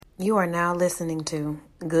You are now listening to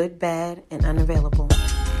Good, Bad, and Unavailable.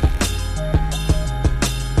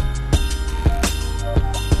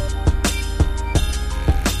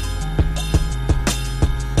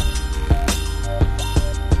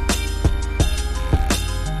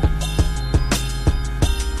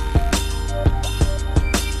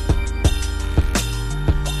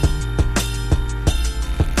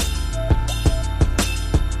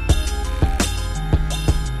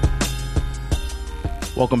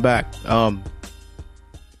 Welcome back.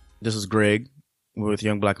 This is Greg. We're with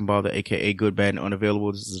Young Black and Bothered, aka Good, Bad, and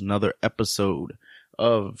Unavailable. This is another episode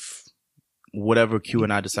of whatever Q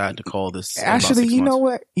and I decide to call this. Actually, you know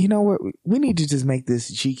what? We need to just make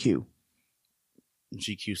this GQ.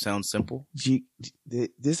 GQ sounds simple.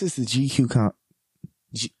 This is the GQ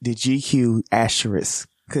the GQ asterisk,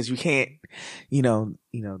 because you can't,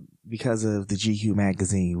 because of the GQ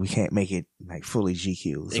magazine, we can't make it like fully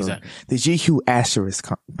GQ. So exactly. The GQ asterisk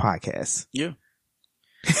podcast. Yeah.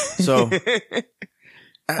 So,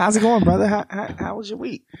 how's it going, brother? How was your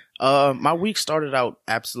week? My week started out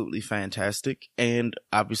absolutely fantastic, and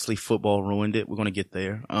obviously football ruined it. We're gonna get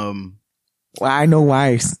there. Well, I know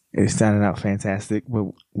why it started out fantastic, but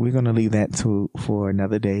we're gonna leave that for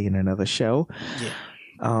another day and another show. Yeah.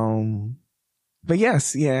 But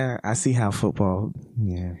yes, yeah, I see how football.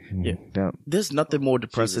 Yeah. There's nothing more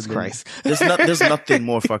depressing. Jesus Christ. There's nothing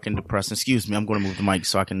more fucking depressing. Excuse me, I'm going to move the mic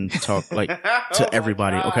so I can talk like to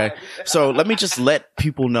everybody. Okay, so let me just let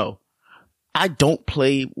people know I don't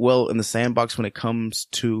play well in the sandbox when it comes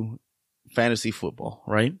to fantasy football.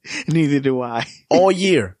 Right? Neither do I. All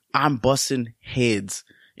year I'm busting heads.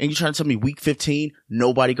 And you're trying to tell me week 15,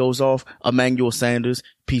 nobody goes off? Emmanuel Sanders,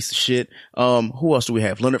 piece of shit. Who else do we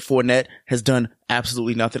have? Leonard Fournette has done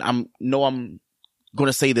absolutely nothing. I'm going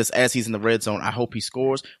to say this as he's in the red zone. I hope he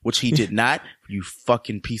scores, which he did not. You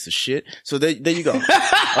fucking piece of shit. So there you go.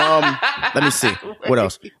 Let me see. What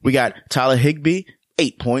else? We got Tyler Higbee,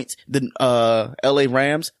 8 points. The, LA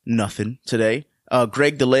Rams, nothing today.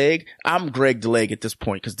 Greg DeLeg. I'm Greg DeLeg at this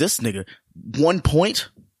point because this nigga, 1 point.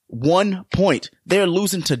 1 point. They're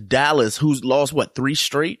losing to Dallas, who's lost, 3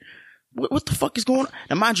 straight? What the fuck is going on?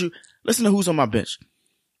 Now, mind you, listen to who's on my bench.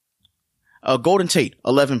 Golden Tate,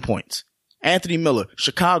 11 points. Anthony Miller,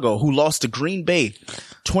 Chicago, who lost to Green Bay,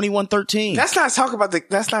 21-13. Let's not talk about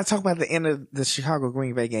the end of the Chicago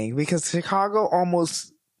Green Bay game, because Chicago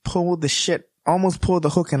almost pulled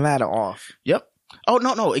the hook and ladder off. Yep. Oh,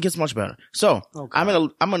 no, it gets much better. So, okay. I'm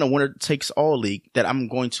in a winner takes all league that I'm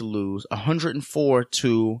going to lose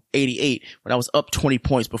 104-88 when I was up 20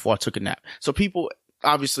 points before I took a nap. So people,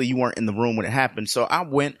 obviously you weren't in the room when it happened. So I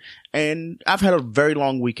went, and I've had a very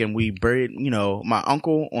long weekend. We buried, my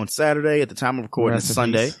uncle on Saturday. At the time of recording, it's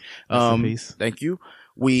Sunday. Thank you.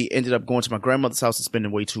 We ended up going to my grandmother's house and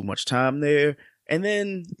spending way too much time there. And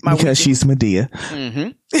then she's Medea. Mm-hmm.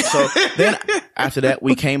 So then after that,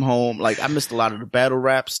 we came home. Like, I missed a lot of the battle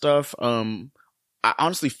rap stuff. I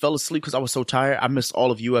honestly fell asleep because I was so tired. I missed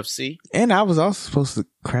all of UFC. And I was also supposed to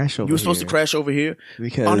crash over here. You were supposed to crash over here?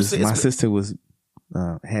 Because honestly, my sister was,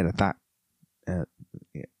 had a thought, a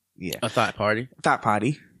thought party.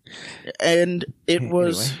 And it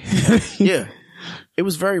was, yeah, it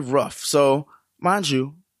was very rough. So, mind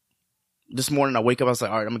you, this morning I wake up, I was like,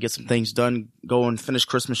 all right, I'm gonna get some things done, go and finish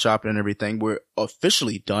Christmas shopping and everything. We're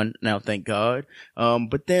officially done now, thank God.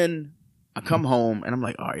 But then I come home and I'm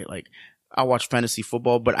like, all right, like, I watch fantasy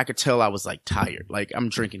football, but I could tell I was like tired. Like, I'm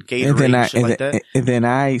drinking Gatorade and shit like that. And then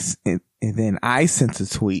I sent a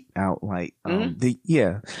tweet out like,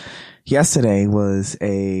 yesterday was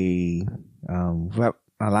a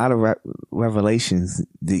lot of revelations.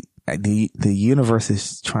 The universe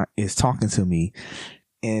is talking to me.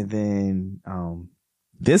 And then,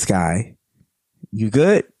 this guy, you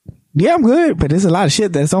good? Yeah, I'm good, but there's a lot of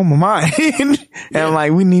shit that's on my mind. And I'm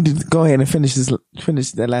like, we need to go ahead and finish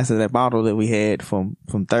the last of that bottle that we had from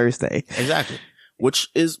Thursday. Exactly. Which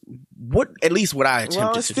is at least what I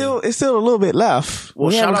attempted to do. It's still a little bit left. Well,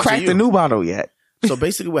 we haven't cracked the new bottle yet. So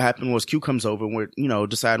basically what happened was Q comes over and we're,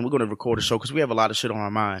 deciding we're going to record a show because we have a lot of shit on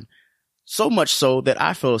our mind. So much so that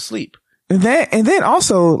I fell asleep. And then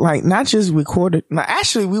also, like, not just recorded. Now,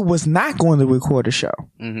 actually, we was not going to record a show.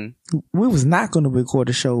 Mm-hmm. We was not going to record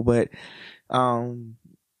a show, but,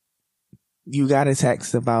 you got a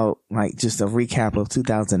text about, like, just a recap of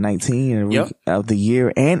 2019 and of the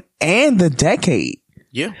year and the decade.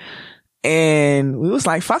 Yeah. And we was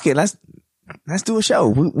like, fuck it. Let's do a show.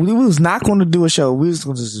 We was not going to do a show. We was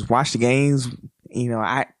going to just watch the games.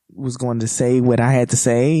 I was going to say what I had to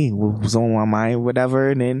say, what was on my mind,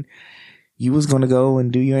 whatever. And then you was going to go and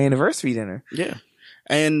do your anniversary dinner. Yeah.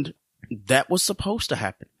 And That was supposed to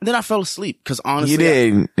happen. And then I fell asleep because honestly, you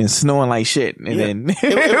did, and snoring like shit. And then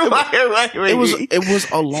it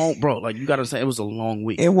was a long, bro. Like you gotta say, it was a long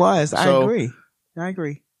week. It was. I So,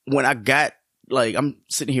 agree. When I got I'm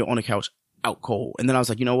sitting here on the couch out cold, and then I was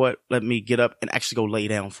like, you know what? Let me get up and actually go lay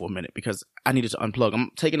down for a minute because I needed to unplug.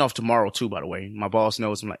 I'm taking off tomorrow too, by the way. My boss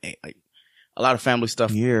knows. I'm like, hey, like a lot of family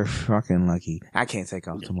stuff. You're fucking lucky. I can't take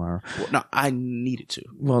off tomorrow. Well, no, I needed to.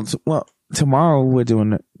 Well,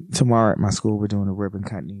 tomorrow at my school, we're doing a ribbon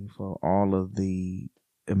cutting for all of the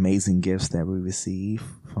amazing gifts that we receive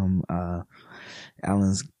from,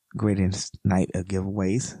 Ellen's greatest night of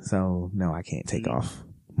giveaways. So no, I can't take off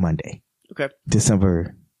Monday. Okay.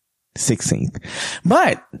 December 16th.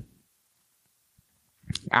 But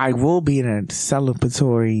I will be in a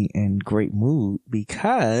celebratory and great mood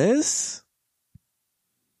because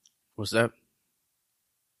What's that?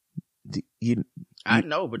 I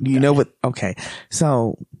know, but you know what? Okay.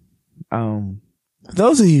 So,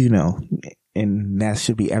 those of you who know, and that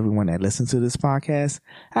should be everyone that listens to this podcast,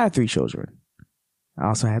 I have 3 children. I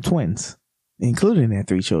also have twins, including their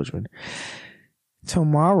 3 children.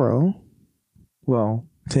 Tomorrow, well,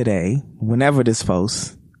 today, whenever this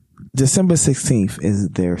posts, December 16th is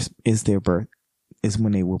their birth, is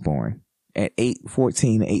when they were born at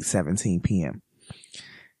 8:14 to 8:17 p.m.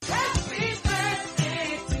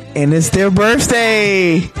 And it's their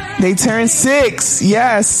birthday. They turned 6.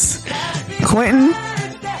 Yes. Quentin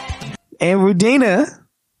and Rudina,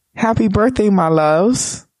 happy birthday, my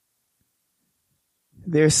loves.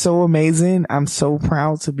 They're so amazing. I'm so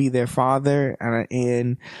proud to be their father.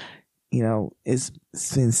 And you know, it's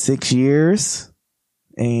been 6 years,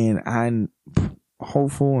 and I'm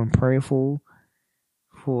hopeful and prayerful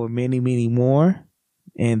for many, many more,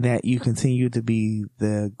 and that you continue to be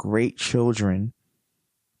the great children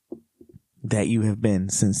that you have been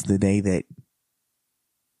since the day that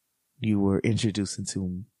you were introduced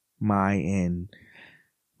into my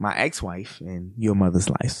ex-wife and your mother's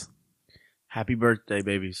lives. Happy birthday,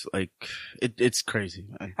 babies. Like, it's crazy,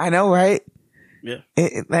 man. I know, right? Yeah.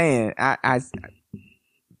 Man, I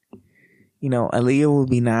you know, Aaliyah will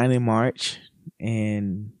be 9 in March,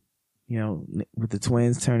 and, you know, with the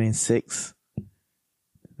twins turning 6,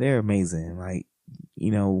 they're amazing. Like, you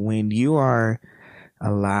know, when you are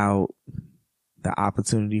allowed the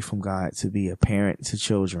opportunity from God to be a parent to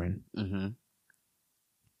children,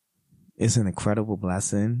 it's an incredible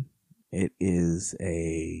blessing. It is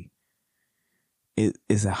a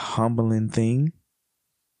humbling thing.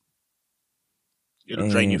 It'll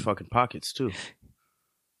drain your fucking pockets too.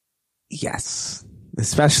 Yes.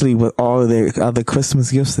 Especially with all of their other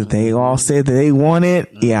Christmas gifts that they all said that they wanted.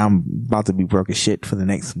 Yeah, I'm about to be broke as shit for the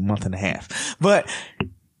next month and a half. But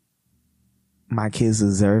my kids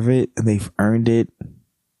deserve it. They've earned it.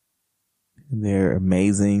 They're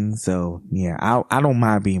amazing. So yeah, I don't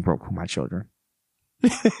mind being broke for my children.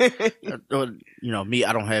 You know, me,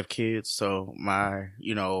 I don't have kids, so my,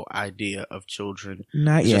 you know, idea of children.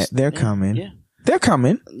 Not yet. They're coming. Yeah. They're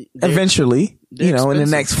coming eventually, you know, expensive. In the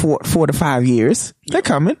next 4 to 5 years. They're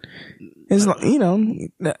coming. It's like, you know,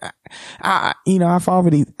 I've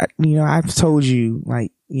already, you know, I've told you,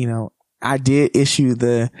 like, you know, I did issue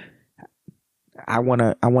I want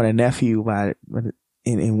a nephew by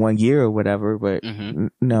in 1 year or whatever, but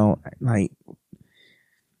no, like,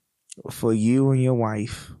 for you and your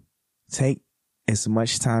wife, take as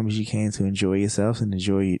much time as you can to enjoy yourselves and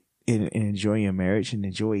enjoy your marriage and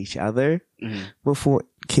enjoy each other before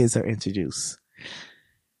kids are introduced.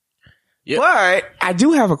 Yep. But I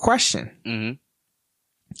do have a question.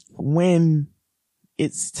 When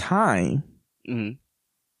it's time,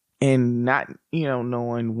 and not, you know,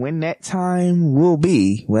 knowing when that time will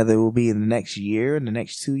be, whether it will be in the next year, in the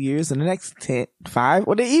next 2 years, in the next 5,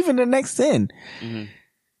 or even the next 10.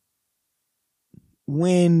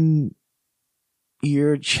 When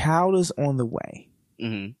your child is on the way,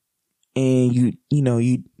 and you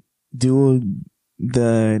do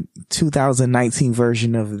the 2019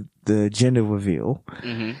 version of the gender reveal,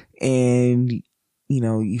 and you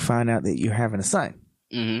know, you find out that you're having a son.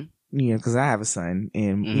 You know, because I have a son,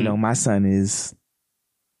 and you know, my son is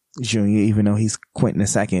junior, even though he's Quentin the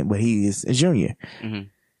second, but he is a junior.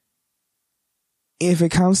 If it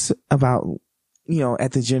comes about, you know,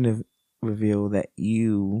 at the gender reveal that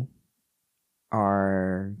you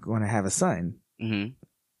are going to have a son,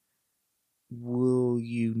 will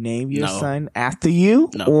you name your son after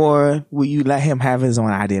you, or will you let him have his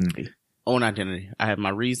own identity? Own identity. I have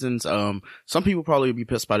my reasons. Some people probably will be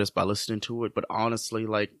pissed by this by listening to it, but honestly,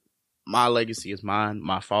 like, my legacy is mine.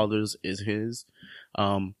 My father's is his.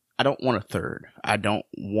 I don't want a third. I don't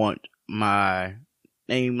want my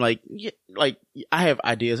name. Like I have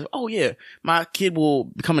ideas of, oh yeah, my kid will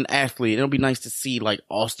become an athlete. It'll be nice to see like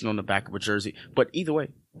Austin on the back of a jersey. But either way,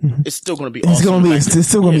 it's still going to be. It's still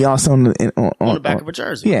going to be Austin on the back of a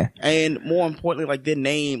jersey. Yeah, and more importantly, like their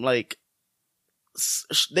name, like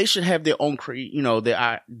they should have their own their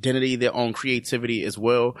identity, their own creativity as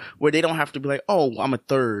well, where they don't have to be like, oh, I'm a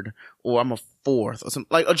third or I'm a fourth or something.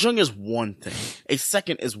 Like a junior is one thing, a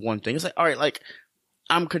second is one thing. It's like, all right, like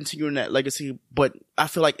I'm continuing that legacy, but I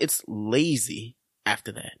feel like it's lazy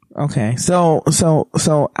after that. Okay, so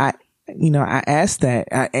I asked that,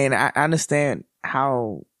 and I understand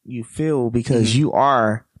how you feel because you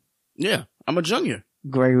are. Yeah, I'm a junior.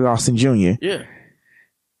 Gregory Austin Jr. Yeah.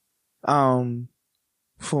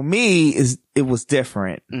 For me, it was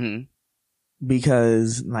different Mm-hmm.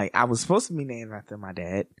 because like I was supposed to be named after my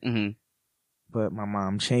dad, Mm-hmm. but my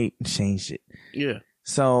mom changed it. Yeah.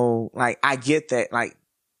 So like I get that, like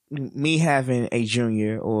me having a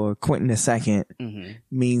junior or Quentin II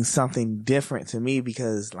means something different to me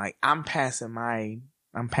because like I'm passing my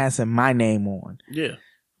name on. Yeah.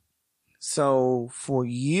 So for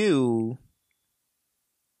you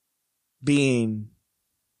being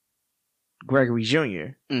Gregory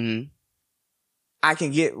Jr., I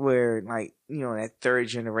can get where like, that third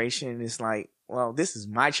generation is like, well, this is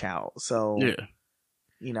my child. So,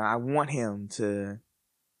 I want him to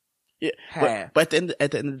have. But at the end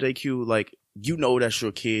of the day, Q, like, that's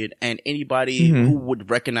your kid, and anybody who would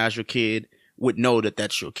recognize your kid would know that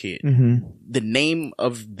that's your kid. The name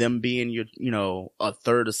of them being your, a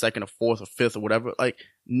third, a second, a fourth, a fifth, or whatever, like,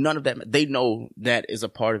 none of that, they know that is a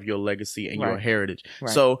part of your legacy and your heritage.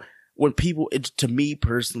 Right. So when to me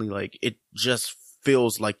personally, like, it just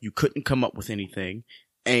feels like you couldn't come up with anything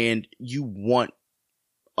and you want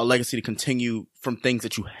a legacy to continue from things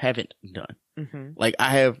that you haven't done. Like,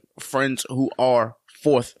 I have friends who are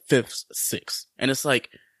fourth, fifth, sixth, and it's like,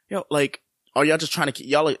 like, are y'all just trying to,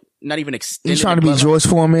 y'all are not even extending? You're trying to be George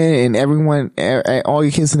Foreman and everyone, all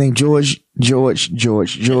your kids are named George, Georgina,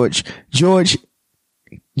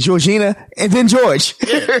 and then George.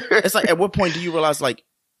 It's like, at what point do you realize, like,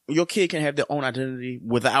 your kid can have their own identity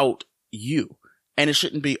without you? And it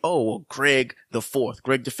shouldn't be, oh, well, Greg the fourth,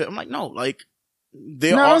 Greg the fifth. I'm like, no, like,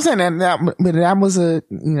 I'm saying that, but that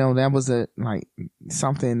was like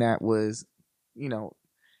something that was,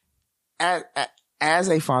 as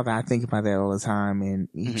a father, I think about that all the time, and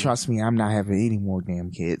trust me, I'm not having any more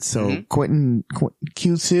damn kids. So Quentin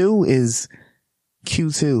Q2 is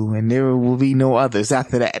Q2, and there will be no others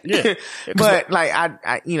after that. Yeah. But like,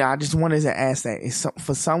 I just wanted to ask that it's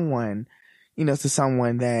for someone, to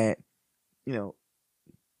someone that,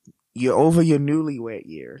 you're over your newlywed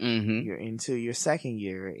year, you're into your second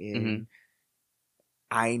year, and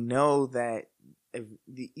I know that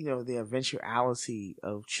the eventuality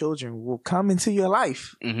of children will come into your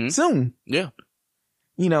life soon. Yeah.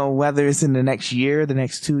 Whether it's in the next year, the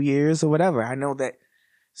next 2 years, or whatever. I know that.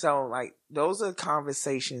 So, like, those are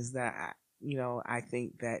conversations that I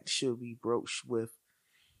think that should be broached with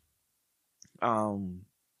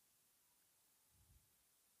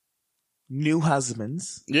new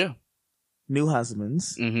husbands. Yeah. New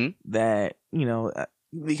husbands that,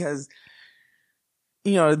 because,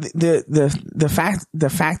 the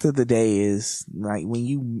fact of the day is, like, when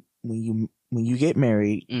you get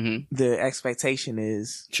married, the expectation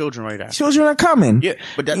is children right after. Children are coming. Yeah.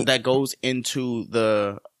 But that goes into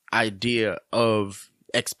the idea of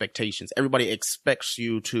expectations. Everybody expects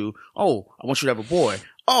you to, oh, I want you to have a boy.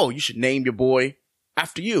 Oh, you should name your boy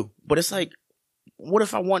after you. But it's like, what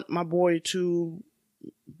if I want my boy to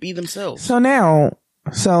be themselves? So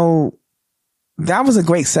that was a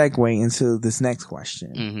great segue into this next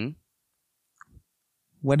question.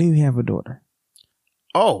 What do you have a daughter?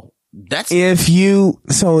 Oh, if you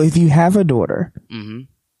have a daughter,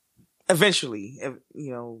 eventually,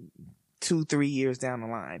 2-3 years down the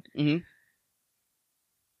line,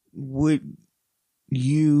 would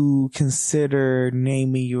you consider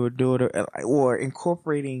naming your daughter or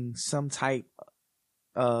incorporating some type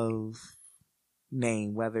of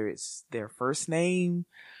name, whether it's their first name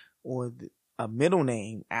or a middle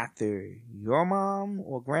name after your mom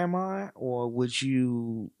or grandma, or would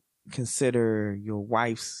you consider your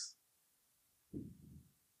wife's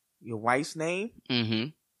name,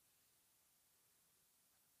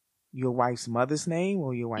 your wife's mother's name,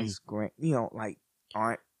 or your wife's like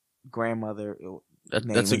aunt, grandmother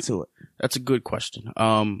name into it? That's a good question.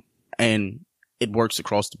 And it works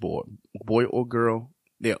across the board, boy or girl,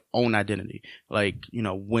 their own identity. Like,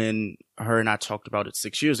 when her and I talked about it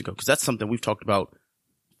 6 years ago, because that's something we've talked about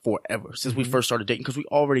forever since we first started dating, because we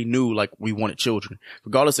already knew, like, we wanted children,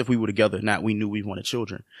 regardless if we were together or not. We knew we wanted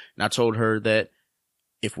children, and I told her that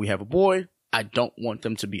If we have a boy, I don't want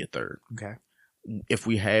them to be a third. Okay. If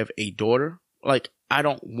we have a daughter, like, I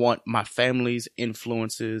don't want my family's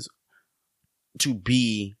influences to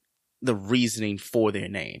be the reasoning for their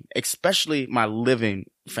name, especially my living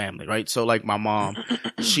family, right? So like my mom,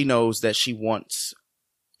 she knows that she wants,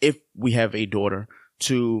 if we have a daughter,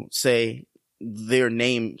 to say their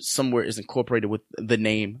name somewhere is incorporated with the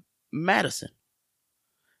name Madison.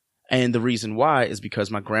 And the reason why is because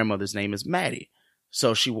my grandmother's name is Maddie.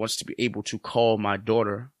 So she wants to be able to call my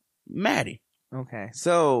daughter Maddie. Okay.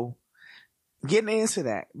 So getting into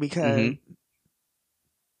that, because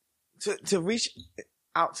to reach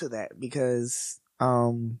out to that, because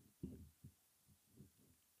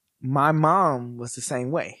my mom was the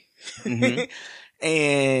same way.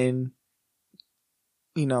 And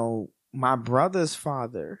you know, my brother's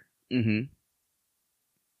father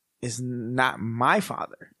is not my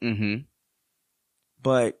father.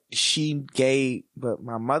 But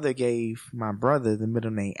my mother gave my brother the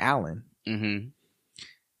middle name Allen.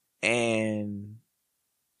 And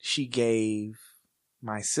she gave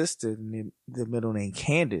my sister the middle name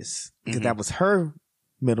Candace, because that was her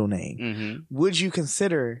middle name. Would you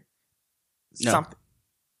consider something?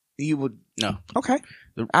 You would? No. Okay.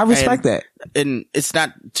 I respect that. And it's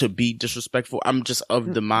not to be disrespectful. I'm just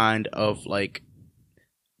of the mind of like,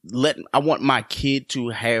 I want my kid to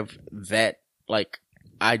have that like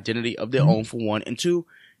identity of their own, for one, and two,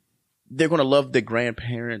 they're going to love their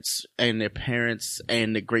grandparents and their parents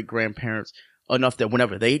and their great grandparents enough that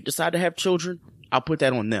whenever they decide to have children, I'll put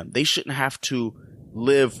that on them. They shouldn't have to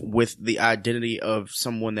live with the identity of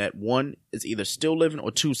someone that, one, is either still living,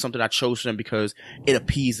 or two, something I chose for them because it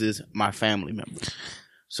appeases my family members.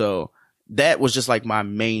 So that was just like my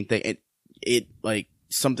main thing. It like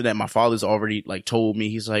something that my father's already like told me.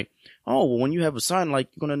 He's like, oh, well, when you have a son, like,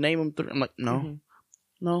 you're going to name him. I'm like, no.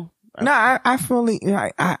 No, I fully,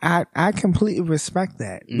 I completely respect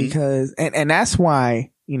that, because, and that's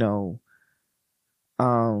why, you know,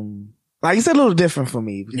 like it's a little different for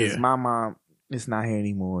me, because my mom is not here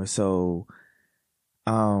anymore. So,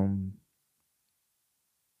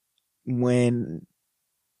 when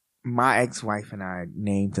my ex-wife and I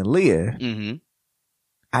named Aaliyah,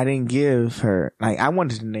 I didn't give her, like, I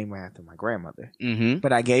wanted to name her after my grandmother,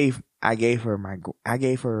 but I gave her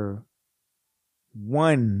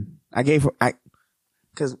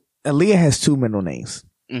because Aaliyah has two middle names.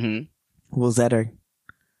 Rosetta.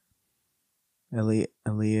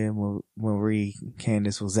 Aaliyah Marie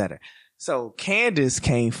Candace Rosetta. So Candace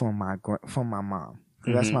came from my mom.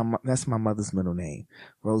 That's my mother's middle name.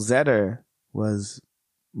 Rosetta was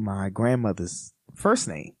my grandmother's first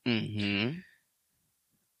name.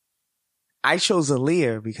 I chose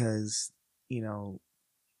Aaliyah because, you know,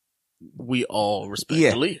 we all respect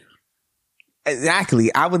Aaliyah.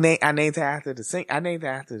 Exactly. I named her after the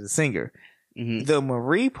singer. The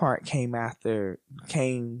Marie part came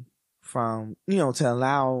from, you know, to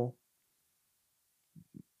allow,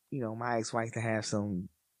 you know, my ex-wife to have some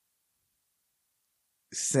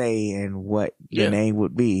say in what the name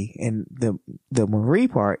would be. And the Marie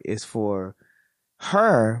part is for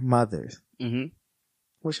her mother's,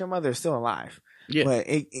 which her mother is still alive. Yeah. But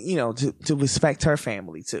you know, to respect her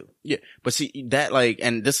family too. Yeah. But see that, like,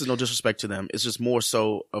 and this is no disrespect to them. It's just more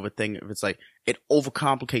so of a thing. If it's like, it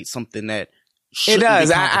overcomplicates something that it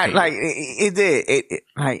does. I like it did.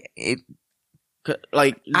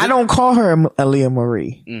 Like I don't call her Aaliyah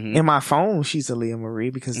Marie. In my phone, she's Aaliyah Marie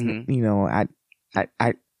because, you know, I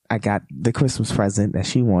got the Christmas present that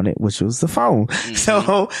she wanted, which was the phone.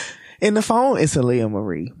 So in the phone, it's Aaliyah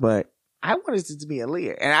Marie, but I wanted it to be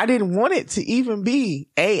Aaliyah, and I didn't want it to even be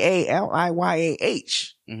Aaliyah.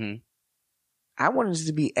 I wanted it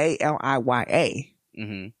to be Aliya.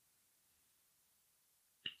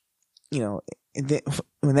 You know, and then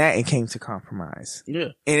when it came to compromise. Yeah.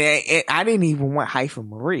 And I didn't even want hyphen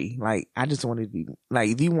Marie. Like, I just wanted to be, like,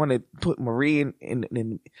 if you want to put Marie in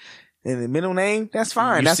the middle name, that's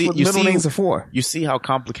fine. That's what middle names are for. You see how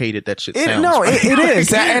complicated that shit sounds. No, it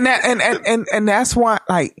is. And that's why,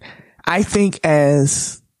 like, I think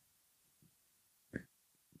as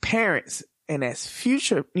parents and as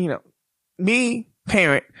future, you know, me,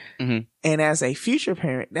 parent, and as a future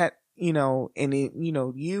parent, that, you know, and it, you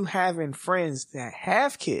know, you having friends that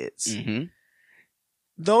have kids,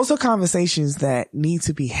 those are conversations that need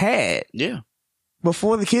to be had. Yeah.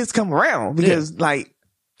 Before the kids come around, because like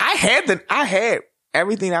I had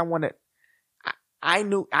everything I wanted. I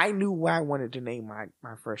knew what I wanted to name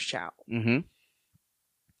my first child.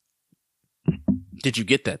 Did you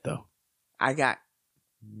get that though? I got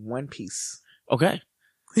one piece. Okay.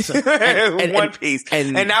 So, and one piece.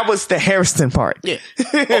 And that was the Harrison part. Yeah.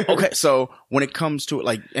 Okay. So when it comes to it,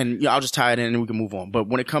 like, and I'll just tie it in and we can move on. But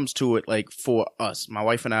when it comes to it, like for us, my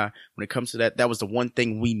wife and I, when it comes to that, that was the one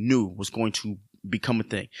thing we knew was going to become a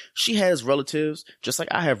thing. She has relatives, just like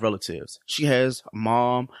I have relatives. She has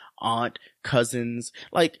mom, aunt, cousins,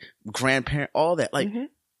 like grandparent, all that. Like,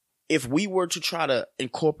 if we were to try to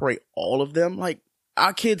incorporate all of them, like,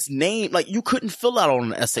 our kid's name, like, you couldn't fill out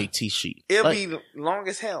on an SAT sheet. It'll like, be long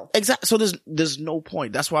as hell. Exactly. So there's no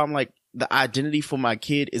point. That's why I'm like, the identity for my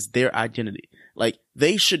kid is their identity. Like,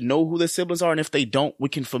 they should know who their siblings are, and if they don't, we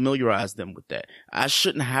can familiarize them with that. I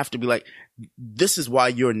shouldn't have to be like, this is why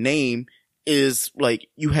your name is, like,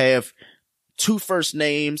 you have 2 first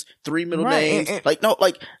names, 3 middle names. Like, no,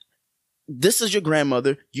 like, this is your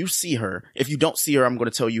grandmother. You see her. If you don't see her, I'm going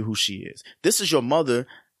to tell you who she is. This is your mother.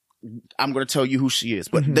 I'm going to tell you who she is.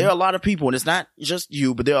 But there are a lot of people, and it's not just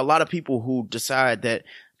you, but there are a lot of people who decide that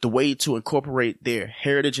the way to incorporate their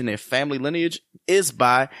heritage and their family lineage is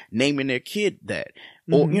by naming their kid that.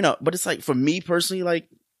 Or, but it's like, for me personally, like,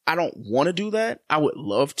 I don't want to do that. I would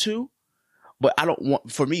love to, but I don't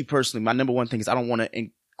want, for me personally, my number one thing is I don't want to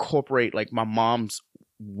incorporate like my mom's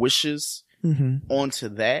wishes onto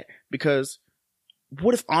that, because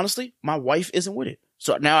what if honestly my wife isn't with it?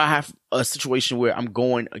 So now I have a situation where I'm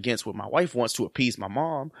going against what my wife wants to appease my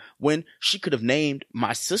mom, when she could have named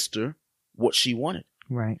my sister what she wanted.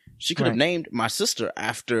 Right. She could have named my sister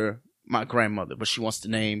after my grandmother, but she wants to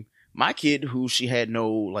name my kid, who she had no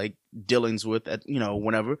like dealings with at,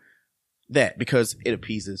 whenever, that, because it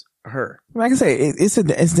appeases her. Like I say, it's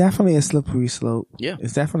definitely a slippery slope. Yeah.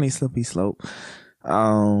 It's definitely a slippery slope.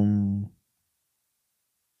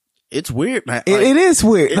 It's weird, man. Like, it is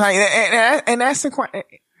weird. Like, and that's the question.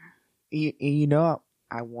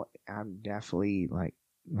 I'm definitely like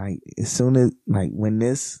as soon as, like, when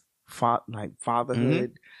this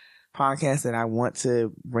fatherhood podcast that I want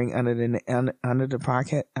to bring under the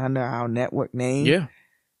podcast, under our network name. Yeah.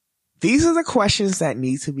 These are the questions that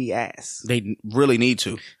need to be asked. They really need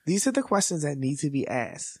to. These are the questions that need to be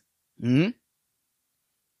asked.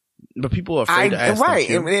 But people are afraid to ask right,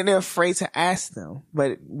 them. and they're afraid to ask them.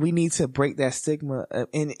 But we need to break that stigma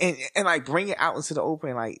and like bring it out into the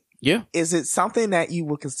open. Like, yeah, is it something that you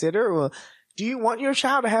would consider, or do you want your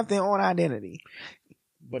child to have their own identity?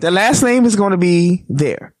 But the last name is going to be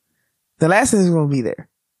there. The last name is going to be there.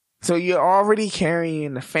 So you're already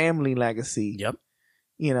carrying the family legacy. Yep.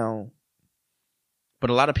 But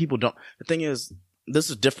a lot of people don't. The thing is, this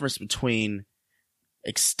is a difference between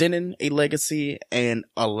extending a legacy and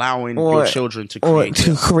allowing your children to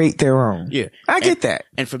create their own. Yeah. I get that.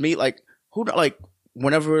 And for me, like,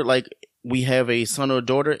 whenever, like, we have a son or a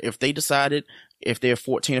daughter, if they decided, if they're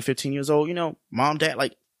 14 or 15 years old, mom, dad,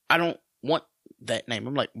 like, I don't want that name.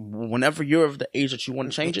 I'm like, whenever you're of the age that you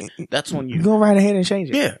want to change it, that's on you. Go right ahead and change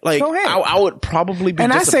it. Yeah. Like, go ahead. I would probably be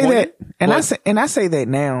and disappointed. I say that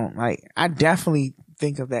now, like, I definitely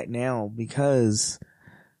think of that now because,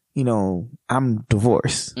 I'm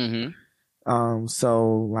divorced.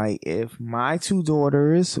 So like, if my 2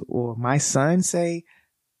 daughters or my son say,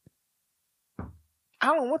 I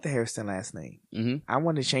don't want the Harrison last name. I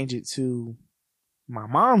want to change it to my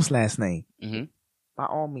mom's last name. By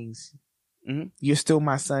all means, you're still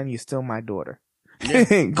my son. You're still my daughter.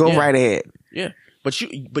 Yeah. Go right ahead. Yeah. But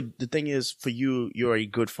the thing is, for you, you're a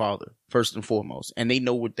good father, first and foremost. And they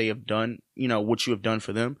know what they have done, what you have done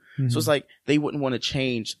for them. So it's like, they wouldn't want to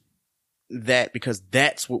change that because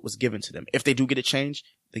that's what was given to them. If they do get it changed,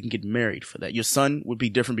 they can get married for that. Your son would be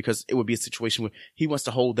different because it would be a situation where he wants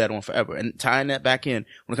to hold that on forever. And tying that back in,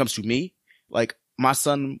 when it comes to me, like, my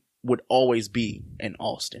son would always be in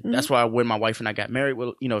Austin. That's why when my wife and I got married,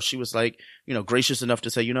 well, she was like, gracious enough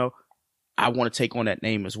to say, I want to take on that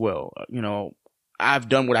name as well. I've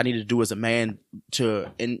done what I needed to do as a man and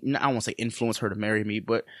I don't want to say influence her to marry me,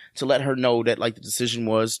 but to let her know that, like, the decision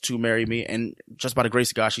was to marry me. And just by the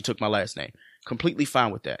grace of God, she took my last name. Completely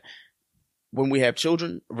fine with that. When we have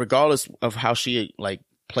children, regardless of how she like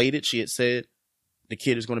played it, she had said the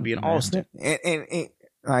kid is going to be in Austin. And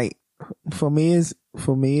like, for me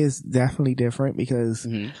is definitely different because,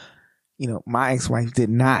 my ex-wife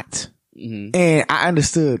did not. And I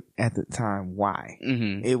understood at the time why.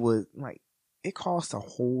 It was like, it costs a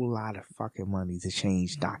whole lot of fucking money to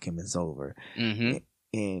change documents over.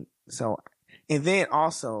 And so, and then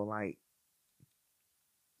also, like,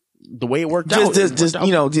 the way it worked out,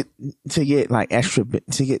 to get like extra,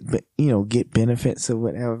 to get benefits or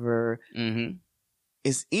whatever.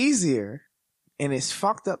 It's easier, and it's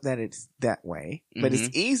fucked up that it's that way, but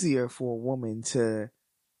it's easier for a woman to,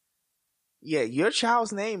 your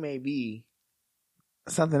child's name may be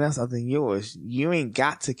something else other than yours, you ain't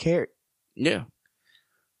got to care. Yeah.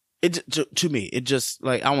 To me, it just,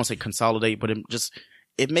 like, I won't say consolidate, but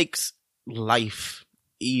it makes life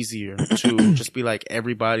easier to just be like,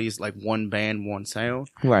 everybody's like one band, one sound.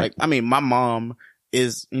 Right. Like, I mean, my mom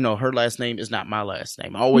is, her last name is not my last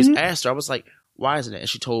name. I always asked her, I was like, why isn't it? And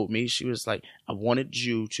she told me, she was like, I wanted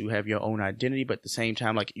you to have your own identity, but at the same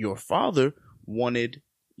time, like, your father wanted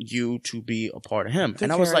you to be a part of him.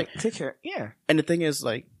 And I was like, yeah. And the thing is,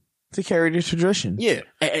 like, to carry the tradition. Yeah.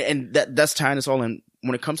 And that's tying us all in.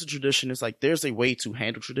 When it comes to tradition, it's like, there's a way to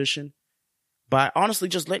handle tradition by honestly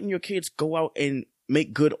just letting your kids go out and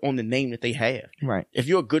make good on the name that they have. Right. If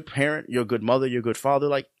you're a good parent, you're a good mother, you're a good father,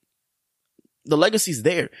 like, the legacy's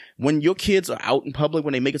there. When your kids are out in public,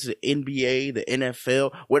 when they make it to the NBA, the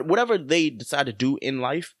NFL, whatever they decide to do in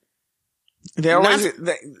life, they always,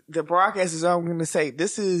 the broadcast is always going to say,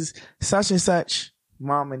 this is such and such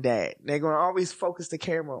mom and dad. They're going to always focus the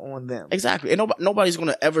camera on them. Exactly. And nobody's going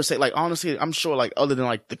to ever say, like, honestly, I'm sure, like, other than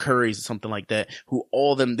like the Currys or something like that, who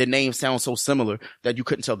all them, their names sound so similar that you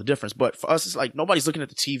couldn't tell the difference. But for us, it's like, nobody's looking at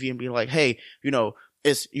the TV and being like, hey,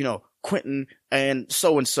 it's, Quentin and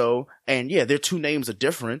so, and yeah, their two names are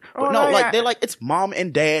different. But they're like, it's mom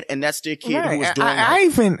and dad, and that's their kid who was doing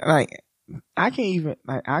I can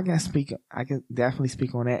definitely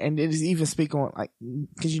speak on that. And it is even speak on, like,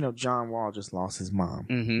 cause John Wall just lost his mom.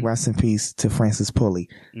 Mm-hmm. Rest in peace to Frances Pulley.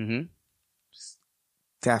 Mm-hmm.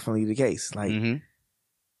 Definitely the case. Like,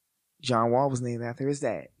 John Wall was named after his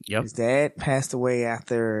dad. Yep. His dad passed away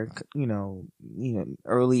after,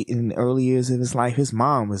 early years of his life. His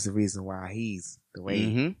mom was the reason why he's the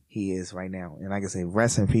way he is right now. And like I say,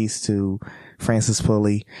 rest in peace to Frances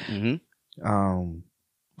Pulley. Mm-hmm.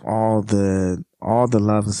 All the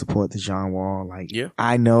love and support to John Wall. Like,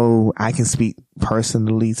 I know I can speak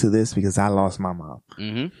personally to this because I lost my mom.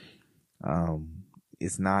 Mm-hmm.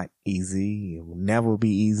 It's not easy. It will never be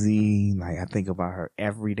easy. Like, I think about her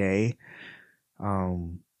every day.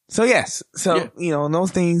 So yes. So, those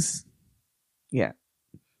things. Yeah.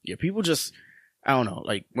 Yeah. People just, I don't know,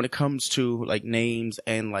 like, when it comes to like names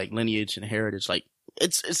and like lineage and heritage, like,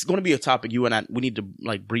 it's going to be a topic you and we need to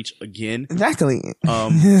like breach again. Exactly.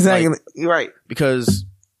 Exactly. Like, you're right. Because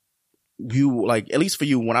you, like, at least for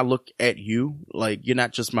you, when I look at you, like, you're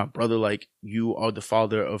not just my brother, like, you are the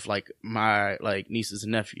father of like my like nieces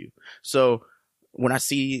and nephew. So when I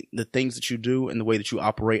see the things that you do and the way that you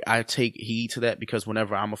operate, I take heed to that, because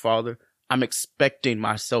whenever I'm a father, I'm expecting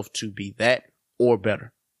myself to be that or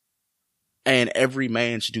better. And every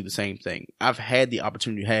man should do the same thing. I've had the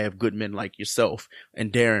opportunity to have good men like yourself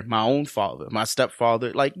and Darren, my own father, my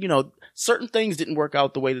stepfather. Like, certain things didn't work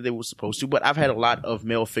out the way that they were supposed to, but I've had a lot of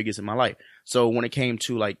male figures in my life. So when it came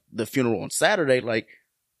to like the funeral on Saturday, like,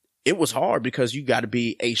 it was hard because you got to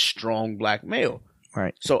be a strong black male.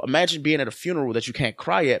 Right. So imagine being at a funeral that you can't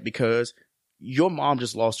cry at because your mom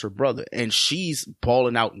just lost her brother and she's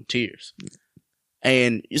bawling out in tears.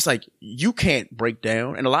 And it's like, you can't break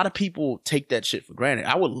down. And a lot of people take that shit for granted.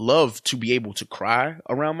 I would love to be able to cry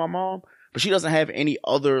around my mom, but she doesn't have any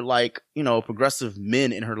other, like, progressive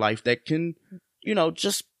men in her life that can,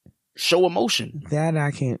 just show emotion. That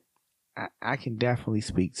I can definitely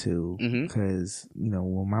speak to, because,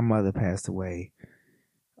 when my mother passed away,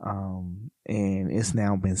 and it's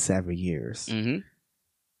now been 7 years,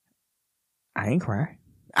 I ain't cry.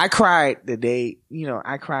 I cried the day,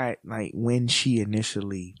 I cried like when she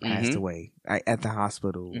initially passed away at the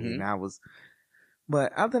hospital. And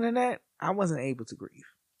but other than that, I wasn't able to grieve.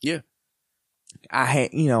 Yeah. I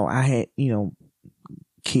had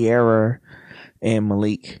Kiara and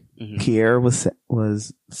Malik. Kiara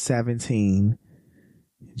was 17.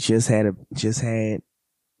 Just had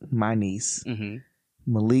my niece.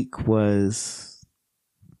 Malik was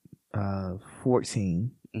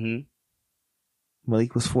 14.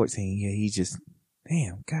 Malik was 14. Yeah, he just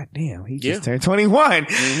turned 21.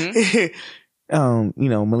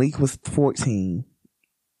 Malik was 14.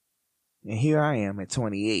 And here I am at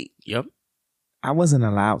 28. Yep. I wasn't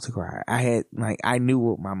allowed to cry. I knew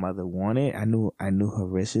what my mother wanted. I knew her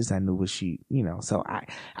wishes. I knew what she, so I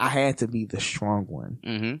had to be the strong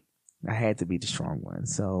one. I had to be the strong one.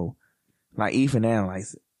 So, like, even now,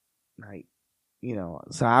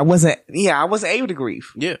 so I wasn't able to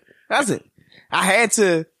grieve. Yeah. That's it. I had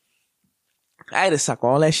to suck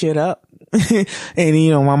all that shit up.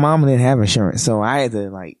 And, my mom didn't have insurance. So I had to,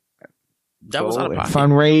 like, that was out of pocket.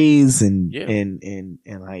 Fundraise and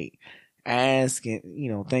like ask.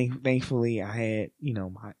 And, thankfully I had,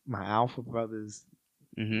 my Alpha brothers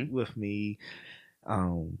with me. The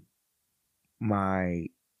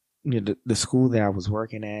school that I was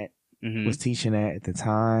working at, was teaching at the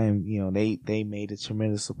time. You know, they made a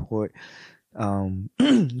tremendous support.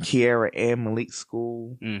 Kiara and Malik's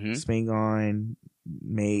school, Spingarn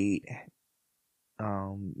made,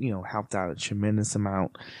 you know, helped out a tremendous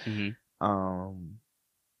amount.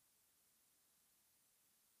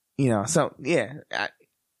 You know, so yeah,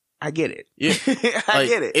 I get it. Yeah, I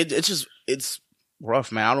get it. It's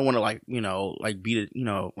rough, man. I don't want to beat it. You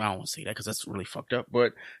know, I don't want to say that because that's really fucked up.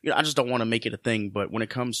 But you know, I just don't want to make it a thing. But when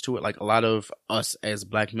it comes to it, like a lot of us as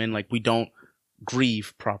black men, like we don't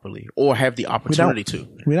grieve properly or have the opportunity to.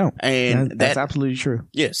 We don't. And that's absolutely true.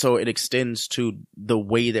 Yeah. So it extends to the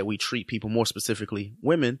way that we treat people, more specifically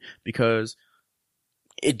women, because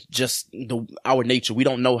it just our nature. We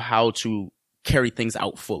don't know how to carry things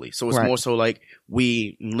out fully. So it's more so like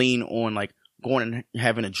we lean on like going and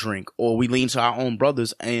having a drink, or we lean to our own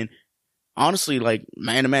brothers. And honestly, like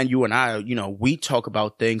man to man, you and I, you know, we talk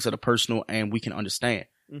about things that are personal and we can understand.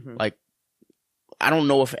 Like, I don't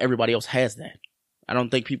know if everybody else has that. I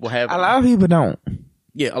don't think people have. A lot of people don't.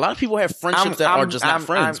 Yeah, a lot of people have friendships that are just not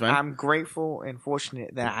friends, man. I'm grateful and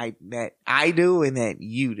fortunate that I do and that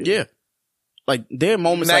you do. Yeah. Like there are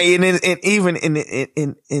moments, now, and even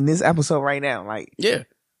in this episode right now, like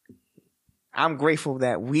I'm grateful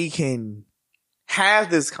that we can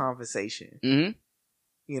have this conversation.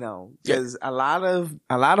 You know, because a lot of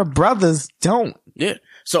brothers don't. Yeah.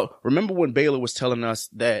 So remember when Baylor was telling us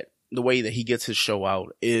that the way that he gets his show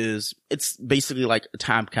out is it's basically like a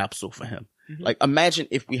time capsule for him. Like imagine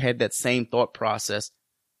if we had that same thought process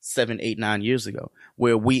 7, 8, 9 years ago,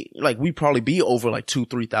 where we probably be over like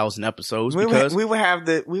 2,000-3,000 episodes because we would have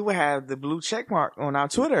the blue check mark on our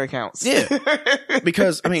Twitter accounts. Yeah.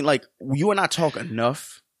 Because I mean, like you and I talk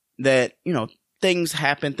enough that, you know, things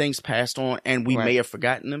happen, things passed on, and we may have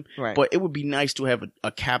forgotten them. But it would be nice to have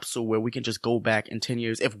a capsule where we can just go back in 10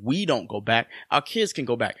 years. If we don't go back, our kids can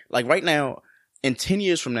go back. Like right now, in 10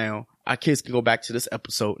 years from now, our kids can go back to this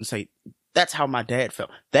episode and say, that's how my dad felt.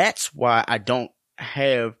 That's why I don't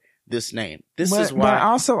have this name. This is why. But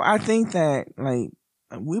also, I think that like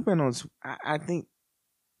we've been on. I think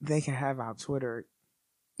they can have our Twitter,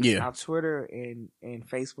 our Twitter and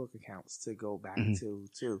Facebook accounts to go back to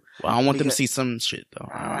too. Well, I don't want them to see some shit though.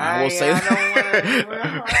 I will say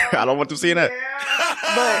that. I don't want them seeing that.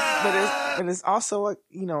 But it's also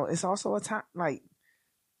a time like,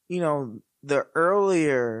 you know, the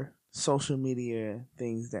earlier social media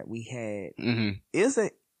things that we had is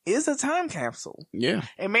a time capsule. Yeah.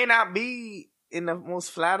 It may not be in the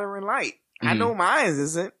most flattering light. I know mine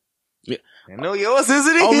isn't. Yeah. I know yours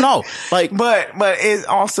isn't. Oh no. Like but it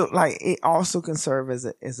also can serve as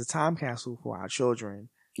a time capsule for our children.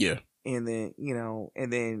 Yeah. And then, you know,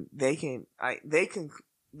 and then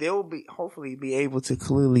they'll hopefully be able to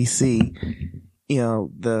clearly see, you know,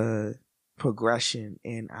 the progression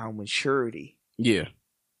in our maturity. Yeah.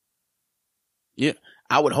 Yeah,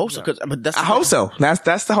 I would hope so. I hope so.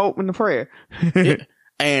 That's the hope and the prayer. Yeah.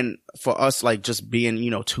 And for us, like just being, you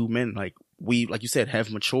know, two men, like we, like you said, have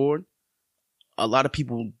matured. A lot of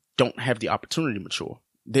people don't have the opportunity to mature.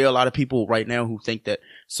 There are a lot of people right now who think that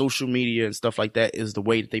social media and stuff like that is the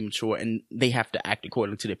way that they mature, and they have to act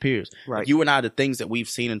according to their peers. Right. Like you and I, the things that we've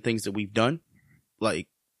seen and things that we've done, like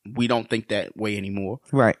we don't think that way anymore.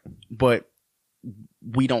 Right. But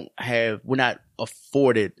we're not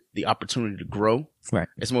afforded the opportunity to grow. Right.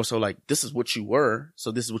 It's more so like, this is what you were,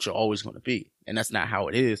 so this is what you're always going to be. And that's not how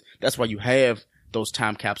it is. That's why you have those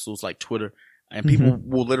time capsules like Twitter, and people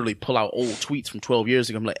will literally pull out old tweets from 12 years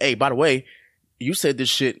ago. I'm like, hey, by the way, you said this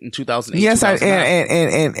shit in 2008. Yes, and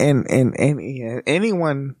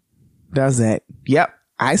anyone does that. Yep.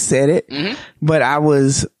 I said it, but I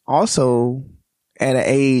was also at an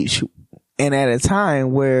age and at a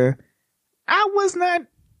time where I was not,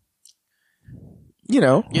 you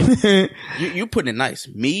know. Yeah. you putting it nice.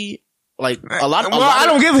 Me, like a lot of. I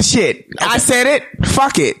don't give a shit. Okay. I said it.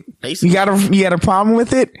 Fuck it. Basically. You got a problem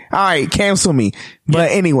with it? All right, cancel me.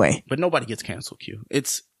 But anyway. But nobody gets canceled, Q.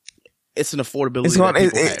 It's an affordability that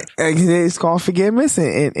people have. It's called forgiveness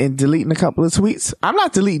and deleting a couple of tweets. I'm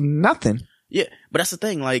not deleting nothing. Yeah, but that's the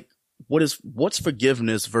thing. Like, what's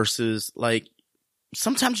forgiveness versus like?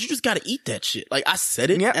 Sometimes you just gotta eat that shit. Like I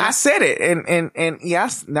said it. Yeah, I said it. And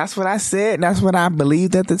yes, that's what I said. That's what I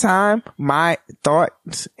believed at the time. My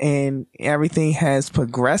thoughts and everything has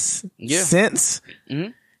progressed since.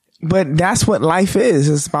 But that's what life is.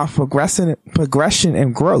 It's about progression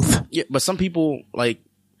and growth. Yeah, but some people like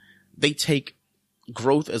they take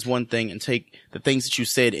growth as one thing and take the things that you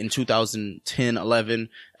said in 2010, 11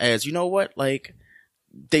 as, you know what, like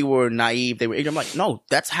they were naive. They were ignorant. I'm like, no,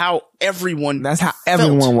 that's how everyone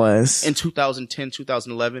was in 2010,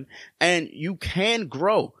 2011. And you can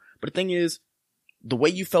grow, But the thing is, the way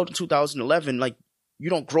you felt in 2011, like, you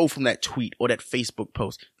don't grow from that tweet or that Facebook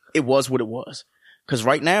post. It was what it was. Because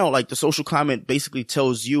right now, like, the social climate basically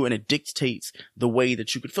tells you and it dictates the way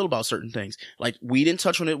that you could feel about certain things. Like, we didn't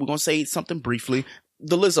touch on it. We're going to say something briefly.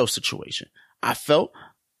 The Lizzo situation. I felt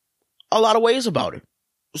a lot of ways about it.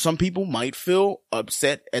 Some people might feel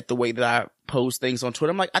upset at the way that I post things on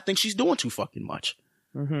Twitter. I'm like, I think she's doing too fucking much.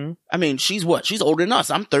 Mm-hmm. I mean, she's what? She's older than us.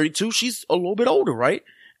 I'm 32. She's a little bit older, right?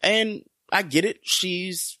 And I get it.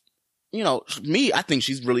 She's, you know, me, I think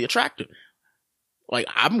she's really attractive. Like,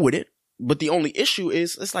 I'm with it. But the only issue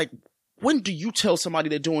is, it's like, when do you tell somebody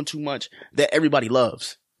they're doing too much that everybody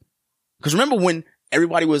loves? Because remember when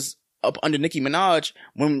everybody was up under Nicki Minaj,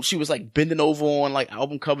 when she was like bending over on like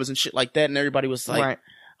album covers and shit like that, and everybody was like, right.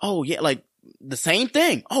 Oh yeah, like the same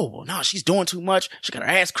thing. Oh, well, no, she's doing too much. She got her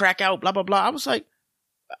ass crack out, blah, blah, blah. I was like,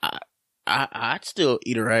 I'd still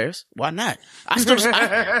eat her ass. Why not? I feel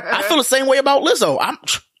the same way about Lizzo.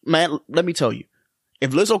 Man, let me tell you,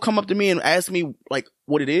 if Lizzo come up to me and ask me like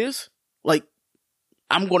what it is, like,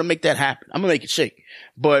 I'm going to make that happen. I'm going to make it shake.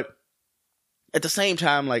 But at the same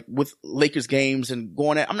time, like with Lakers games and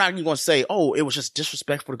going at, I'm not even going to say, oh, it was just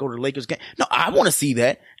disrespectful to go to the Lakers game. No, I want to see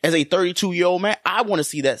that as a 32-year-old man. I want to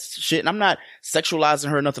see that shit. And I'm not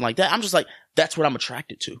sexualizing her or nothing like that. I'm just like, that's what I'm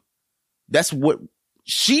attracted to. That's what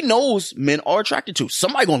she knows men are attracted to.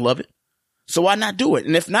 Somebody going to love it. So why not do it?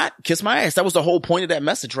 And if not, kiss my ass. That was the whole point of that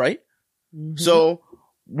message, right? Mm-hmm. So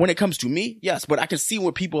when it comes to me, yes, but I can see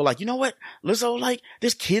where people are like, you know what, Lizzo, like,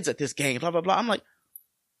 there's kids at this game, blah, blah, blah. I'm like,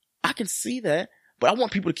 I can see that, but I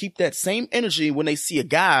want people to keep that same energy when they see a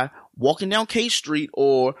guy walking down K Street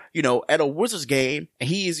or, you know, at a Wizards game and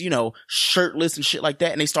he's, you know, shirtless and shit like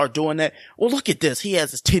that. And they start doing that. Well, look at this. He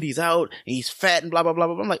has his titties out and he's fat and blah, blah, blah,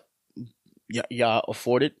 blah. I'm like, y'all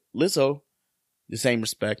afforded Lizzo the same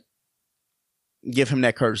respect. Give him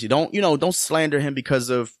that courtesy. Don't slander him because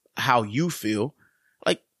of how you feel.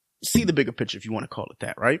 Like, see the bigger picture if you want to call it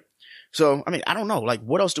that, right? So, I mean, I don't know. Like,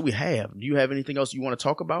 what else do we have? Do you have anything else you want to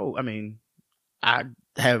talk about? I mean, I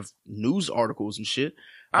have news articles and shit.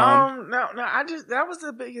 No, that was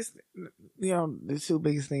the biggest, the two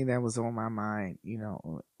biggest thing that was on my mind,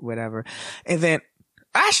 whatever. And then,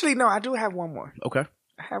 actually, no, I do have one more. Okay.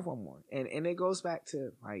 I have one more. And it goes back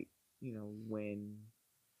to, like, when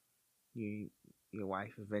your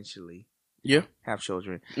wife eventually have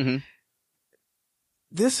children. Mm-hmm.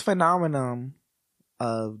 This phenomenon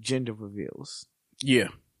of gender reveals. Yeah.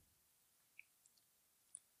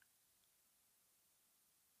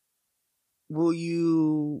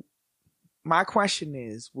 My question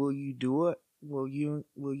is, will you do it? Will you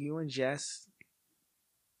and Jess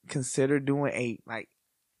consider doing a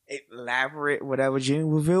elaborate whatever gender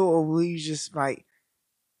reveal, or will you just like,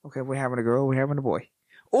 okay, we're having a girl, we're having a boy?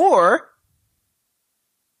 Or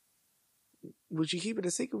would you keep it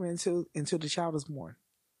a secret until the child is born?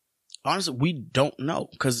 Honestly, we don't know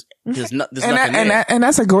because there's nothing there. And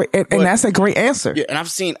that's a great answer. Yeah, and I've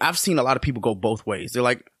seen a lot of people go both ways. They're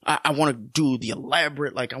like, I want to do the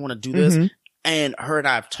elaborate, like I want to do this. Mm-hmm. And her and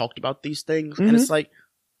I have talked about these things, mm-hmm. and it's like,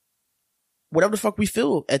 whatever the fuck we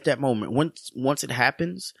feel at that moment. Once it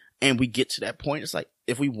happens and we get to that point, it's like,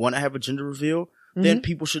 if we want to have a gender reveal, mm-hmm. then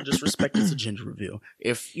people should just respect it's a gender reveal.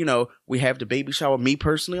 If, we have the baby shower, me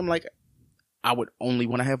personally, I'm like, I would only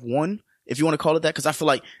want to have one, if you want to call it that, because I feel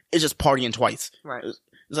like it's just partying twice. Right. It's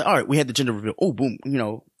like, all right, we had the gender reveal. Oh, boom.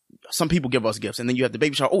 Some people give us gifts, and then you have the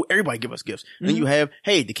baby shower. Oh, everybody give us gifts. Mm-hmm. Then you have,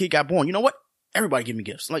 hey, the kid got born. You know what? Everybody give me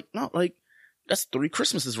gifts. Like, no, like, that's 3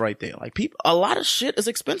 Christmases right there. Like, a lot of shit is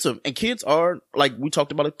expensive, and kids are, like, we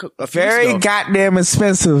talked about a few very ago. Goddamn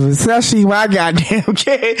expensive, especially my goddamn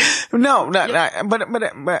kid. No, but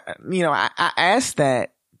I asked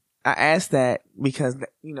that. I asked that because,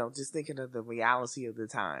 just thinking of the reality of the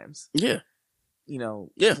times. Yeah.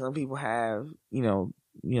 Some people have,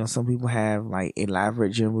 some people have like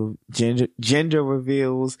elaborate gender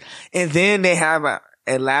reveals, and then they have a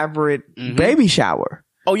elaborate mm-hmm. baby shower.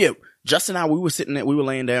 Oh yeah. Justin and I, we were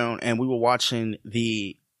laying down and we were watching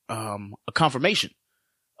a confirmation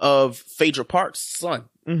of Phaedra Park's son.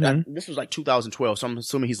 Mm-hmm. This was like 2012, so I'm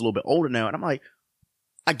assuming he's a little bit older now. And I'm like,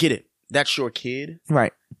 I get it. That's your kid.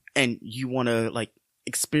 Right. And you want to like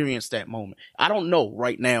experience that moment. I don't know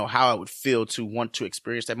right now how I would feel to want to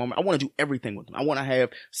experience that moment. I want to do everything with them. I want to have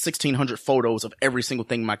 1,600 photos of every single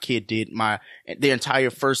thing my kid did the entire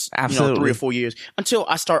first 3 or 4 years, until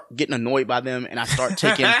I start getting annoyed by them and I start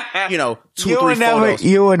taking 2 or 3 photos.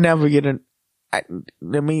 You will never get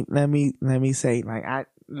let me say, like, I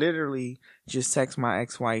literally just text my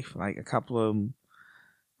ex-wife like a couple of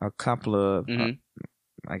mm-hmm.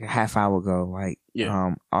 like a half hour ago, like,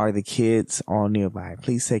 Yeah. Are the kids all nearby?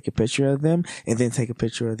 Please take a picture of them and then take a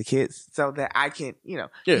picture of the kids so that I can, Yeah.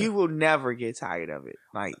 you will never get tired of it.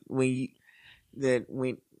 Like when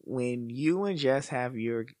you and Jess have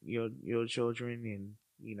your children,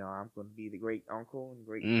 and I'm going to be the great uncle and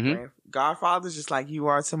great godfather, just like you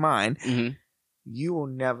are to mine. Mm-hmm. You will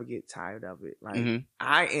never get tired of it. Like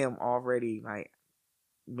I am already, like,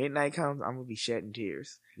 midnight comes, I'm gonna be shedding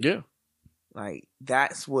tears. Yeah. Like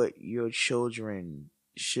that's what your children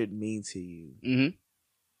should mean to you. Mm-hmm.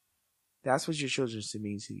 That's what your children should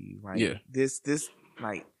mean to you. Like yeah. this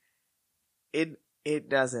like it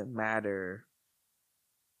doesn't matter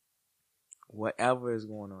whatever is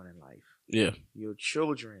going on in life. Yeah. Your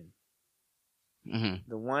children, mm-hmm.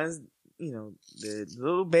 the ones, the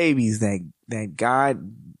little babies that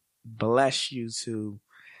God bless you to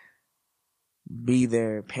be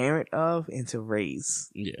their parent of and to raise.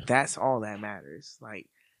 Yeah. That's all that matters. Like,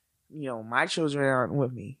 my children aren't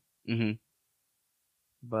with me. Mm-hmm.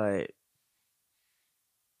 But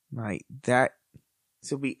like that,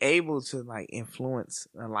 to be able to like influence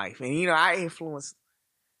a life. And I influence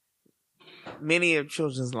many of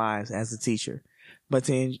children's lives as a teacher. But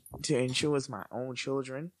to influence my own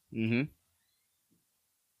children,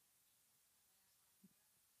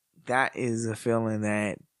 that is a feeling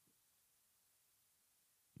that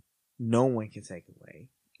no one can take away.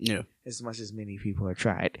 Yeah. As much as many people have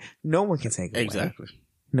tried. No one can take away. Exactly.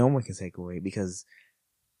 No one can take away, because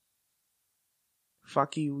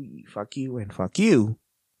fuck you, and fuck you.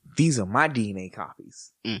 These are my DNA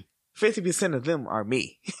copies. 50% of them are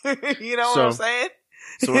me. You know what I'm saying?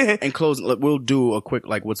 So in closing, we'll do a quick,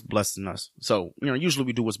 like, what's blessing us. So, usually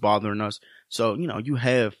we do what's bothering us. So, you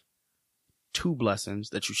have 2 blessings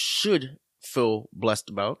that you should feel blessed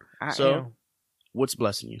about. I am. What's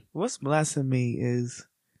blessing you? What's blessing me is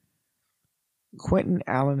Quentin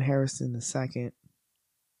Allen Harrison II,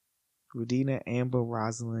 Radina Amber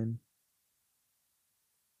Rosalind.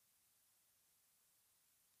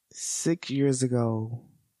 6 years ago,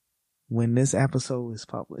 when this episode was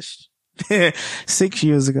published, 6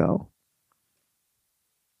 years ago,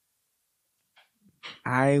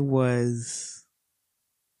 I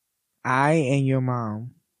and your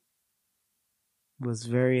mom was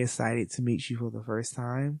very excited to meet you for the first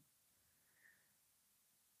time.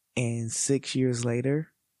 And 6 years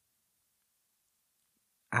later,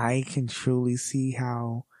 I can truly see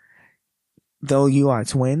how, though you are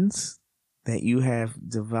twins, that you have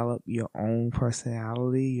developed your own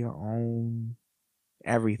personality, your own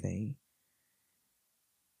everything.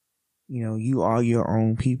 You are your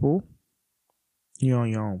own people. You're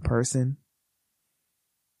your own person.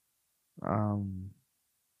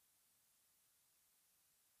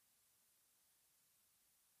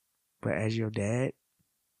 But as your dad,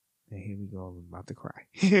 and here we go, I'm about to cry.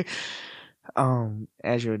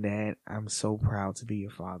 As your dad, I'm so proud to be your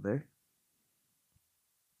father.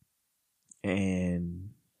 And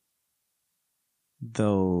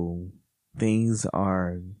though things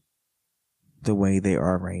are the way they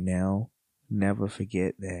are right now, never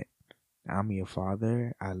forget that I'm your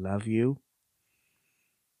father. I love you.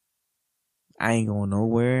 I ain't going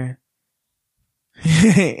nowhere.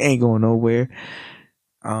 Ain't going nowhere.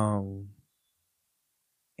 And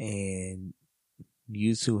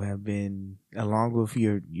you two have been, along with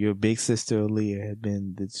your big sister Aaliyah, have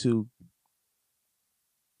been the 2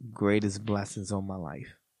 greatest blessings on my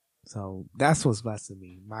life. So that's what's blessing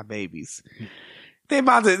me. My babies. They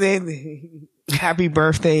about to, happy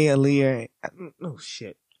birthday, Aaliyah. Oh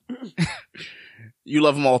shit. You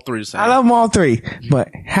love them all 3 the same. I love them all 3, but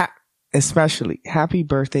especially happy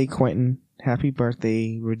birthday, Quentin. Happy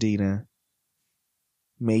birthday, Radina.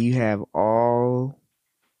 May you have all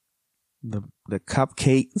the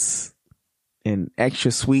cupcakes and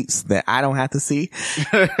extra sweets that I don't have to see.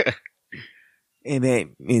 And that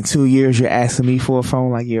in 2 years you're asking me for a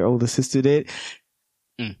phone like your older sister did.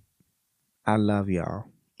 I love y'all.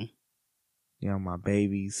 Y'all my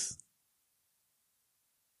babies.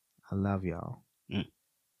 I love y'all.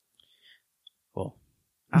 Well,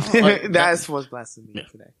 that's what's blessing me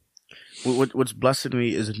today. What's blessing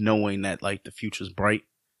me is knowing that, like, the future's bright.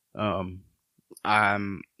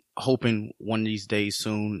 I'm hoping one of these days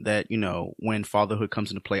soon that, when fatherhood comes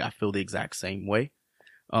into play, I feel the exact same way.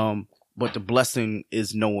 But the blessing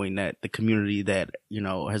is knowing that the community that,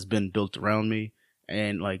 has been built around me,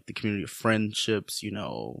 and like the community of friendships,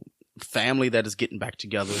 family that is getting back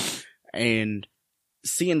together, and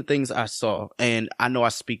seeing the things I saw. And I know I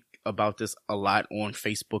speak about this a lot on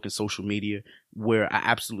Facebook and social media, where I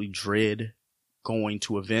absolutely dread going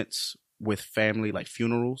to events with family, like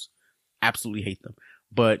funerals. Absolutely hate them.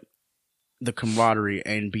 But the camaraderie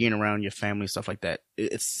and being around your family and stuff like that,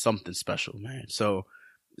 it's something special, man. So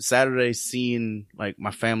Saturday, seeing like my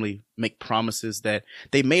family make promises that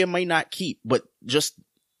they may or may not keep, but just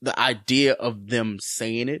the idea of them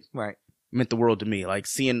saying it Right. meant the world to me. Like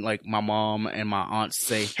seeing like my mom and my aunt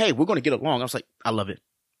say, "Hey, we're going to get along." I was like, I love it.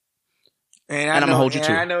 And I'm gonna hold you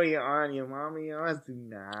to it. I know your aunt, your mom, and your aunts do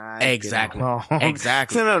not. Exactly. get along.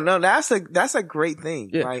 Exactly. So no, that's a great thing.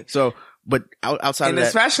 Yeah. Right. So, but outside And of that,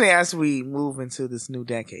 especially as we move into this new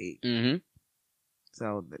decade. mm-hmm.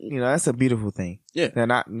 So, that's a beautiful thing. Yeah. They're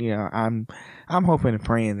not, I'm hoping and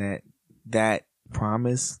praying that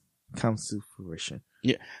promise comes to fruition.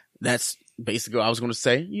 Yeah. That's basically what I was going to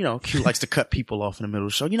say. Q likes to cut people off in the middle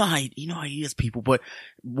of the show. You know how he is, people. But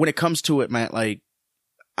when it comes to it, man, like,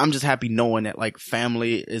 I'm just happy knowing that like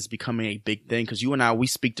family is becoming a big thing. Cause you and I, we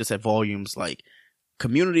speak this at volumes. Like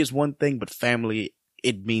community is one thing, but family,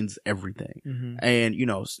 it means everything. Mm-hmm.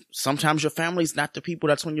 And, sometimes your family's not the people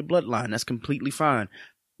that's on your bloodline. That's completely fine.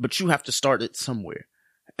 But you have to start it somewhere.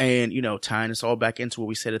 And, tying this all back into what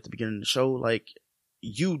we said at the beginning of the show, like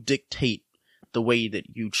you dictate the way that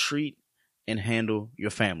you treat and handle your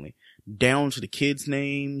family down to the kids'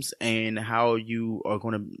 names and how you are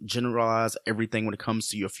going to generalize everything when it comes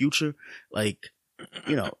to your future. Like,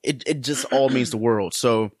 it just all means the world.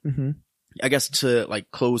 So mm-hmm. I guess to like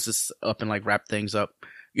close this up and like wrap things up,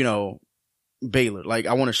 Baylor, like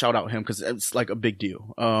I want to shout out him because it's like a big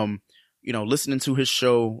deal. Listening to his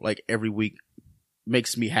show like every week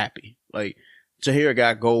makes me happy. Like to hear a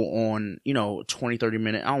guy go on, 20, 30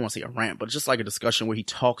 minute, I don't want to say a rant, but just like a discussion where he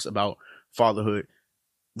talks about fatherhood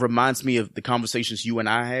reminds me of the conversations you and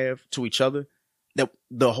I have to each other that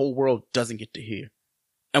the whole world doesn't get to hear.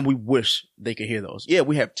 And we wish they could hear those. Yeah,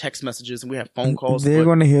 we have text messages and we have phone calls. They're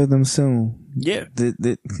going to hear them soon. Yeah.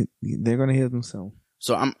 They're going to hear them soon.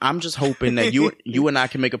 So I'm just hoping that you and I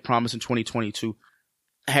can make a promise in 2022,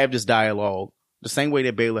 have this dialogue the same way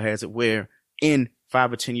that Baylor has it, where in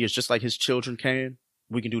 5 or 10 years, just like his children can,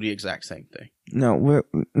 we can do the exact same thing. No, we're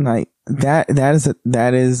like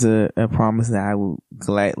that is a promise that I will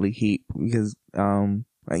gladly keep because,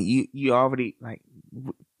 like you already like,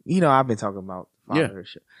 I've been talking about fatherhood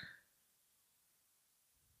shit.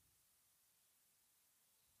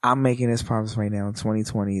 I'm making this promise right now in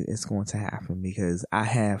 2020. It's going to happen because I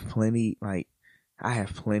have plenty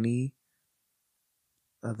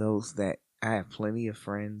of those that I have plenty of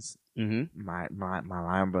friends. Mm-hmm. My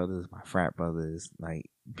line brothers, my frat brothers, like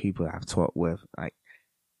people I've taught with, like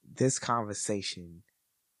this conversation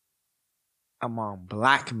among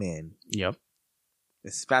black men. Yep.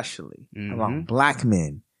 Especially mm-hmm. among black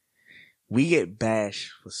men. We get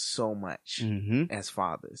bashed for so much mm-hmm. as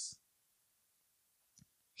fathers.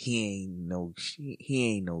 He ain't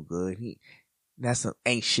no good. That's an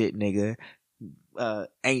ain't shit nigga.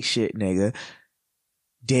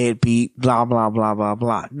 Deadbeat, blah, blah, blah, blah,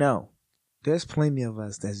 blah. No. There's plenty of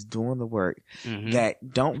us that's doing the work mm-hmm.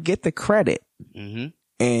 that don't get the credit. Mm-hmm.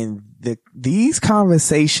 And these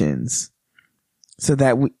conversations so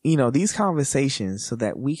that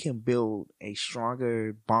we can build a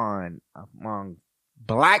stronger bond among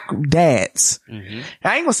black dads. Mm-hmm.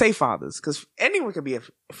 I ain't gonna say fathers, because anyone can be a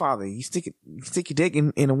father. You stick your dick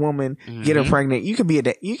in a woman, mm-hmm. get her pregnant. You can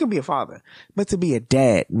be a father, but to be a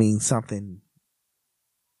dad means something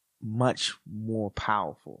much more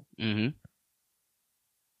powerful. Mm-hmm.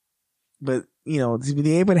 But to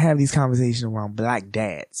be able to have these conversations around black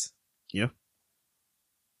dads. Yeah.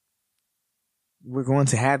 We're going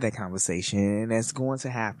to have that conversation, and that's going to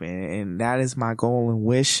happen. And that is my goal and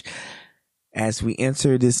wish as we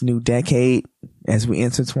enter this new decade, as we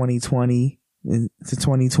enter 2020 to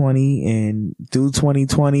 2020 and through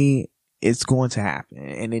 2020, it's going to happen,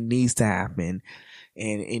 and it needs to happen,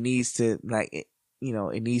 and it needs to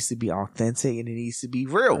it needs to be authentic, and it needs to be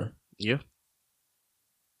real. Yeah.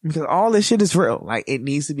 Because all this shit is real. Like, it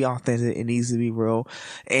needs to be authentic. It needs to be real.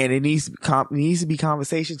 And it needs to be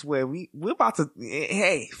conversations where we're about to,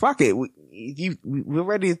 hey, fuck it. We're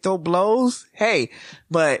ready to throw blows. Hey,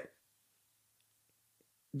 but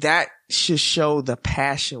that should show the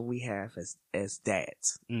passion we have as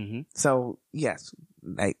dads. Mm-hmm. So yes,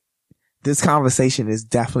 like this conversation is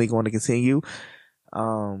definitely going to continue.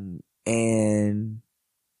 And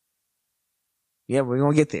yeah, we're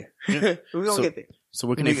going to get there. Yeah. We're going to get there. So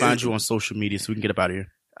where can they find you on social media so we can get up out of here?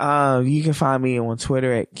 You can find me on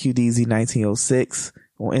Twitter at QDZ1906,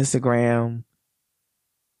 on Instagram.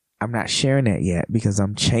 I'm not sharing that yet because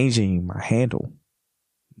I'm changing my handle.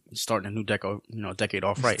 Starting a new decade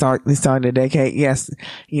off right. Starting the decade. Yes.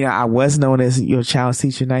 I was known as your child's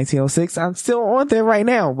teacher 1906. I'm still on there right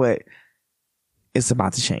now, but it's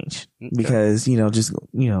about to change Okay. because, just,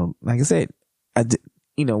 like I said,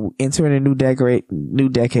 entering a new decade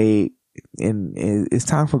and it's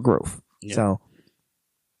time for growth. Yeah. So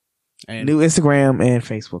And new Instagram and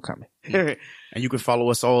Facebook coming. And you can follow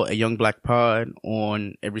us all at Young Black Pod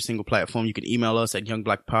on every single platform. You can email us at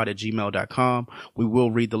youngblackpod@gmail.com. We will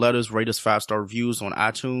read the letters, rate us 5-star reviews on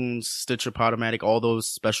iTunes, Stitcher, Podomatic, all those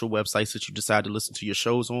special websites that you decide to listen to your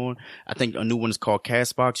shows on. I think a new one is called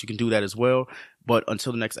Castbox. You can do that as well. But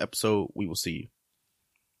until the next episode, we will see you.